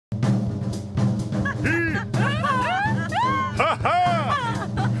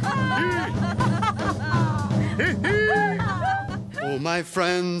my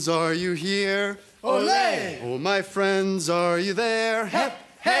friends, are you here? Olé! Oh, my friends, are you there? Hep,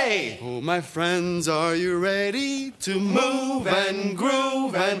 hey! Oh, my friends, are you ready to move and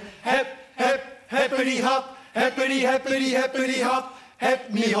groove and hep, hep, heppity hop, heppity, heppity, heppity hop,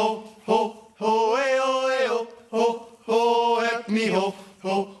 hep me ho, ho, ho, eh, oh, eh, oh, ho, ho, hep me ho,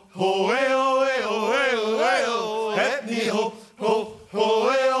 ho, ho, eh, oh, eh, oh, eh, oh, eh, oh, hep me ho, ho, ho,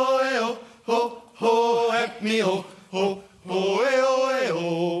 eh, oh, eh, oh, ho, ho, hep me ho, ho, ho, eh, oh, eh,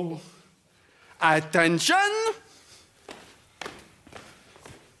 oh. Attention!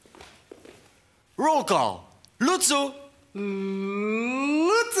 Roll call. Lutsu.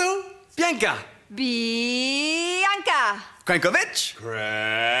 Lutsu. Bianca. Bianca. Krankovic.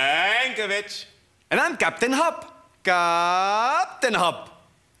 Krankovic. And I'm Captain Hop. Captain Hop.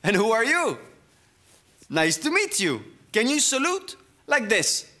 And who are you? Nice to meet you. Can you salute like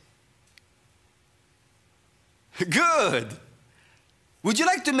this? Good. Would you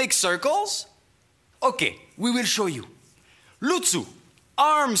like to make circles? Okay, we will show you. Lutsu,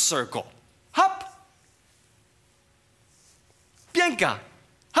 arm circle. Hop. Bianca,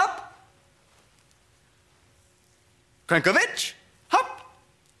 hop. Krankovic, hop.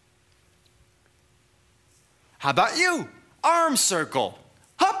 How about you? Arm circle.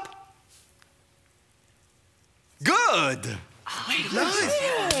 Hop. Good. Oh,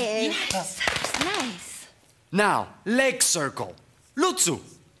 nice. Nice. Now, leg circle. Lutsu,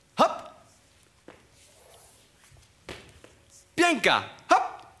 hop. Bianca,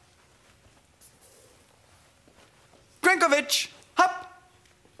 hop. Krankovic, hop.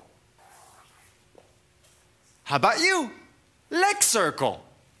 How about you? Leg circle,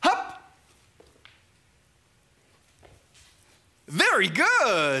 hop. Very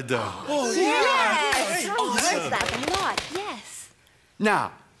good. Oh, yes. I like that a lot. Yes.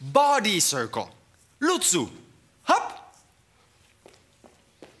 Now, body circle. Lutsu, hop.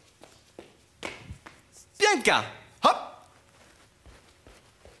 Bianca, hop.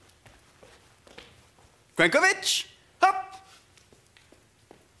 Krankovic, hop.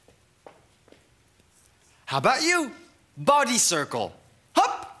 How about you? Body circle,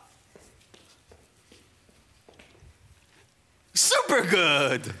 hop. Super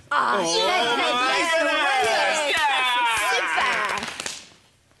good. Super.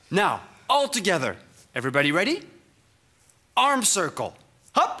 Now, all together. Everybody ready? Arm circle,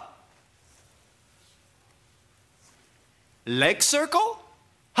 hop. Leg circle,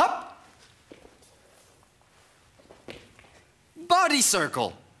 hop. Body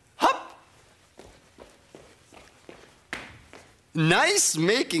circle, hop. Nice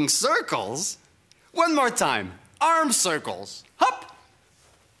making circles. One more time. Arm circles, hop.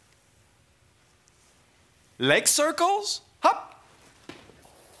 Leg circles, hop.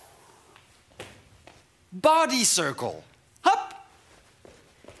 Body circle, hop.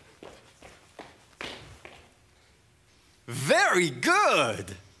 Very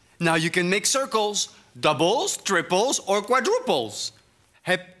good. Now you can make circles, doubles, triples, or quadruples.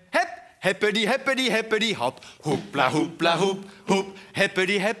 Hep, hep, heppity, heppity, heppity, hop. Hoopla, hoopla, hoop, hoop.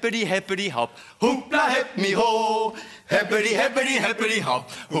 Heppity, heppity, heppity, hop. Hoopla, hep me ho. Heppity, heppity, heppity, hop.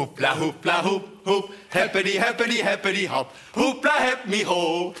 Hoopla, hoopla, hoop, hoop. Heppity, heppity, heppity, hop. Hoopla, hep me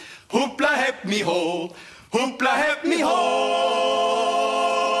ho. Hoopla, hep me ho. Hoopla, hep me ho.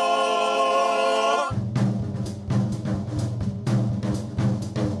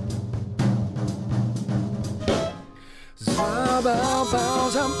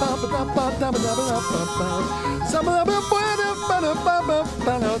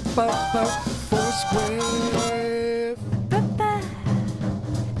 Foursquare.